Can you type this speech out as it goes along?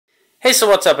Hey, so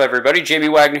what's up everybody? Jamie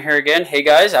Wagner here again. Hey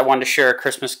guys, I wanted to share a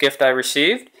Christmas gift I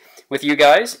received with you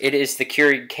guys. It is the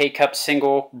Keurig K-Cup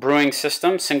Single Cup Brewing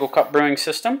System.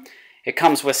 It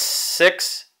comes with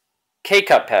 6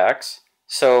 K-Cup packs.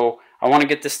 So I want to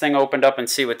get this thing opened up and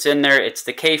see what's in there. It's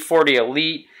the K40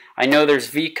 Elite. I know there's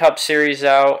V-Cup series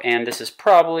out, and this is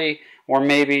probably, or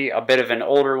maybe a bit of an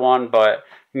older one, but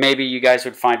maybe you guys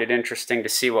would find it interesting to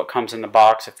see what comes in the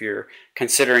box if you're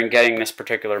considering getting this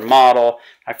particular model.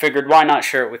 I figured why not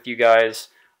share it with you guys.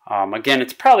 Again,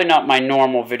 it's probably not my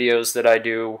normal videos that I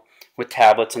do with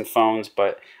tablets and phones,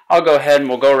 but I'll go ahead and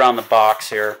we'll go around the box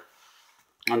here.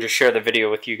 I'll just share the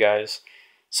video with you guys.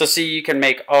 So see, you can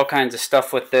make all kinds of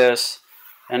stuff with this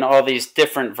and all these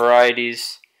different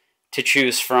varieties to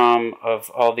choose from of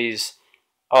all these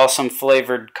awesome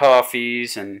flavored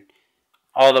coffees and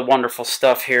all the wonderful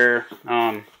stuff here.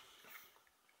 On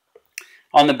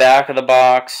the back of the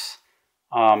box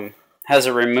has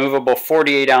a removable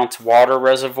 48-ounce water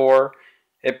reservoir.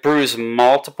 It brews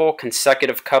multiple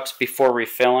consecutive cups before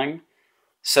refilling,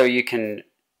 so you can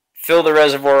fill the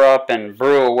reservoir up and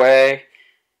brew away.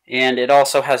 And it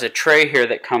also has a tray here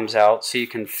that comes out so you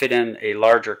can fit in a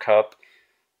larger cup.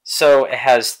 So it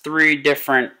has 3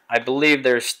 different, I believe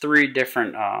there's 3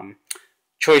 different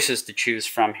choices to choose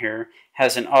from here.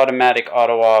 Has an automatic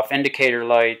auto-off, indicator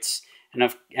lights,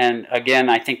 and again,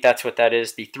 I think that's what that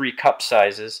is, the 3 cup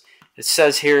sizes. It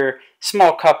says here,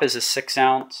 small cup is a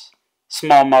 6-ounce,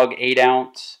 small mug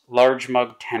 8-ounce, large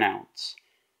mug 10-ounce.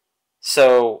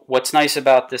 So what's nice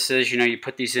about this is, you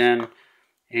put these in,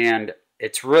 and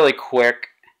it's really quick,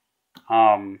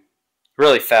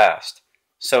 really fast.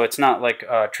 So it's not like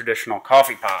a traditional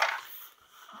coffee pot.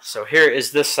 So here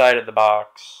is this side of the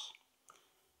box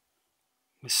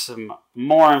with some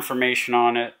more information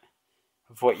on it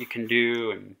of what you can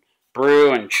do and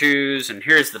brew and choose. And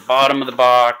here's the bottom of the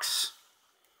box.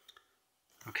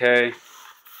 Okay.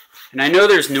 And I know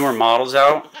there's newer models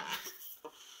out,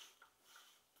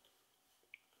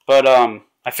 but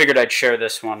I figured I'd share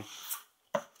this one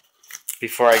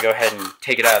before I go ahead and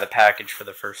take it out of the package for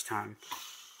the first time.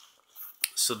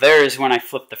 So there is when I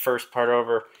flip the first part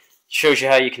over. It shows you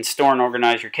how you can store and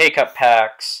organize your K-Cup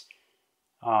packs.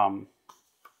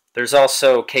 There's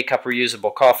also K-Cup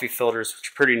reusable coffee filters, which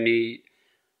are pretty neat.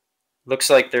 Looks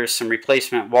like there's some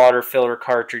replacement water filler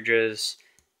cartridges,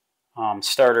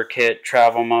 starter kit,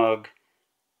 travel mug,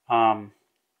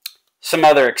 some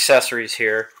other accessories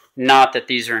here. Not that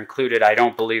these are included. I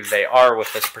don't believe they are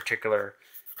with this particular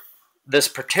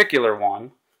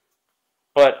one.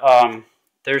 But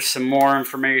there's some more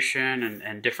information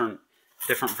and different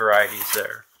varieties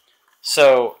there.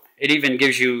 So it even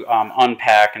gives you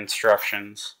unpack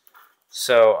instructions.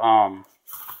 So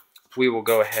we will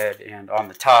go ahead, and on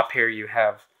the top here you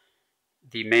have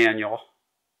the manual,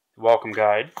 the welcome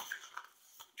guide.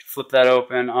 Flip that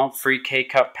open. Oh, free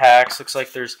K-Cup packs. Looks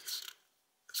like there's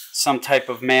some type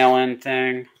of mail-in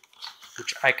thing,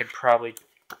 which I could probably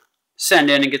send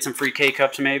in and get some free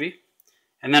K-Cups maybe.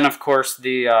 And then of course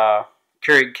the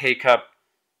Keurig K-Cup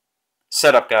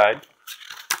setup guide,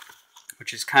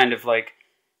 which is kind of like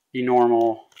the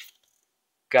normal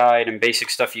guide and basic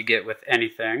stuff you get with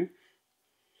anything.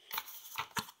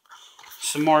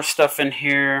 Some more stuff in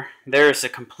here. There's a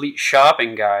complete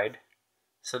shopping guide.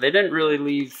 So they didn't really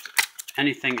leave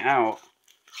anything out.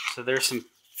 So there's some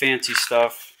fancy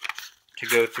stuff to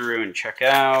go through and check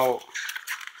out.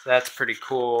 So that's pretty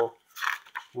cool.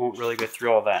 Won't really go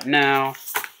through all that now.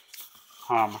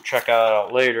 We'll check that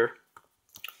out later.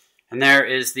 And there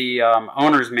is the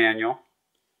owner's manual.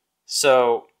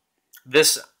 So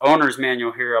this owner's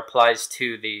manual here applies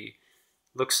to the,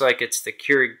 looks like it's the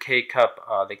Keurig K-Cup,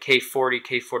 the K40,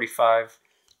 K45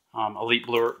 Elite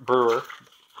Brewer.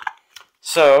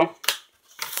 So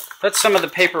that's some of the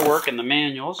paperwork and the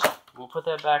manuals. We'll put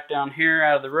that back down here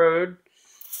out of the road.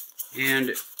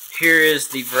 And here is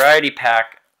the variety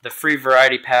pack, the free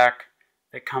variety pack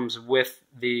that comes with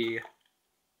the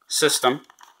system.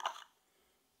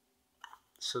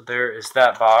 So there is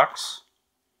that box.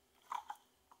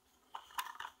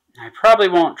 I probably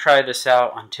won't try this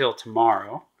out until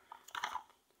tomorrow,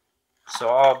 so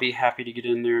I'll be happy to get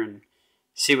in there and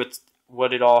see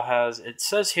what it all has. It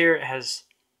says here it has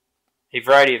a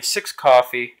variety of 6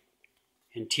 coffee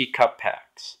and teacup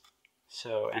packs.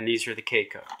 So, and these are the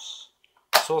K-Cups.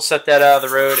 So we'll set that out of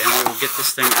the road and we will get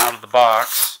this thing out of the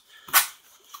box.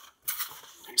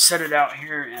 Set it out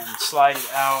here and slide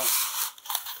it out of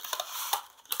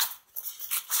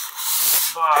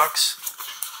the box.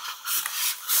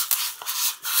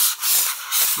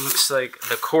 Looks like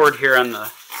the cord here on the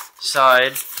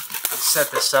side. Let's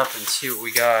set this up and see what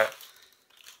we got.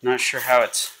 Not sure how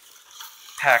it's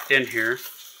packed in here,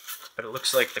 but it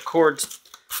looks like the cord's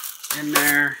in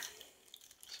there.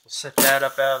 So we'll set that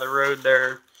up out of the road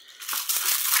there.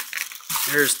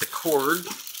 There's the cord.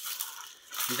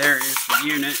 There is the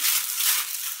unit.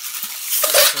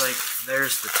 Looks like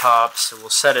there's the top, so we'll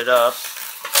set it up.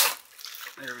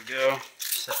 There we go.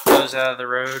 Set those out of the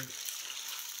road.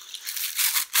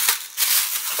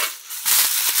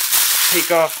 Take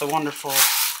off the wonderful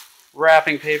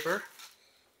wrapping paper.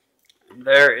 And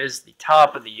there is the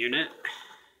top of the unit.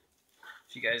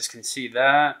 If you guys can see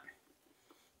that.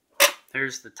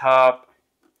 There's the top.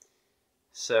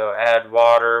 So add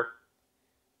water.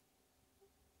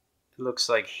 It looks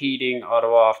like heating,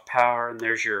 auto off, power, and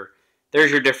there's your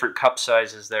different cup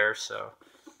sizes there. So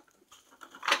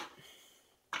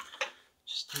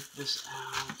just take this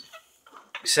out.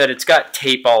 Like I said, it's got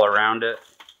tape all around it.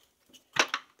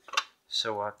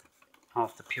 So I'll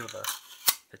have to peel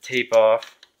the tape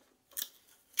off.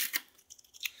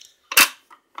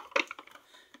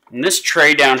 And this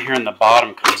tray down here in the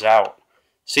bottom comes out.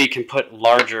 So you can put a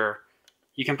larger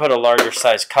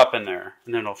size cup in there,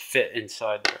 and then it'll fit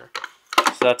inside there.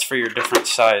 So that's for your different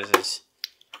sizes.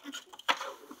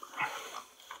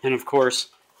 And of course,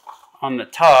 on the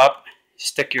top,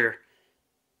 stick your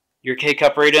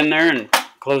K-cup right in there and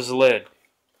close the lid.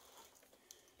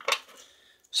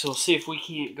 So we'll see if we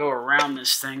can't go around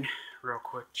this thing real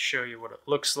quick to show you what it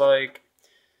looks like.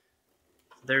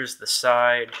 There's the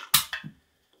side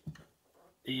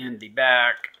and the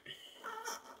back.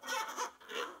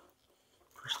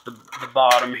 The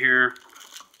bottom here.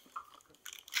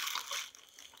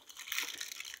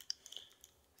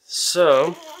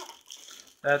 So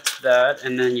that's that,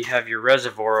 and then you have your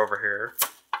reservoir over here.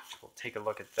 We'll take a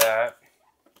look at that.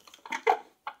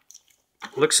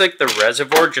 Looks like the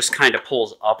reservoir just kind of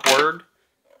pulls upward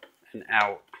and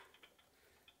out.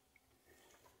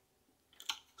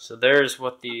 So there's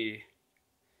what the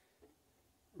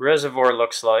reservoir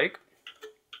looks like.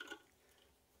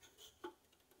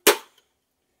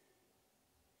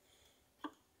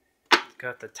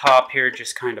 Got the top here,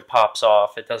 just kind of pops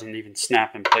off. It doesn't even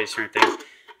snap in place or anything.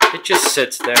 It just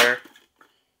sits there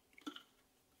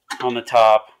on the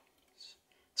top.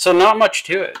 So not much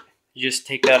to it. You just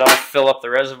take that off, fill up the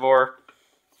reservoir,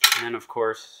 and then of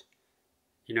course,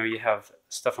 you know, you have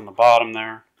stuff on the bottom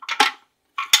there.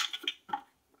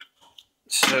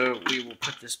 So we will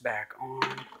put this back on.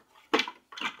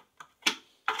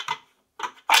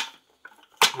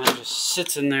 And it just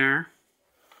sits in there.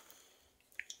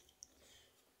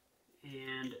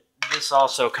 And this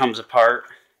also comes apart,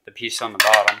 the piece on the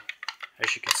bottom.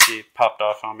 As you can see, it popped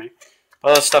off on me.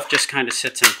 All this stuff just kind of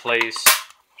sits in place.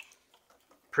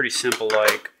 Pretty simple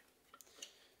like.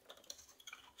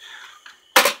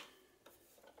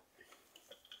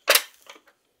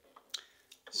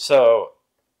 So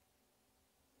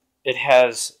it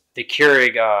has the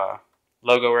Keurig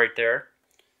logo right there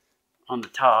on the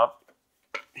top.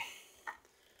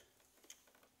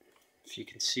 If you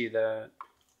can see that.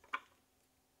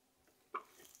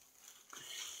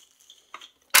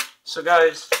 So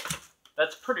guys,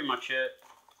 that's pretty much it.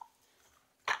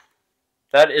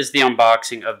 That is the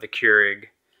unboxing of the Keurig.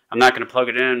 I'm not going to plug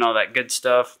it in and all that good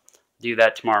stuff. Do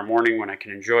that tomorrow morning when I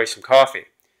can enjoy some coffee.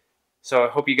 So I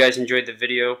hope you guys enjoyed the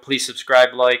video. Please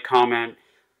subscribe, like, comment.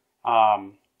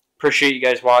 Appreciate you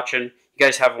guys watching. You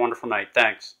guys have a wonderful night.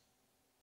 Thanks.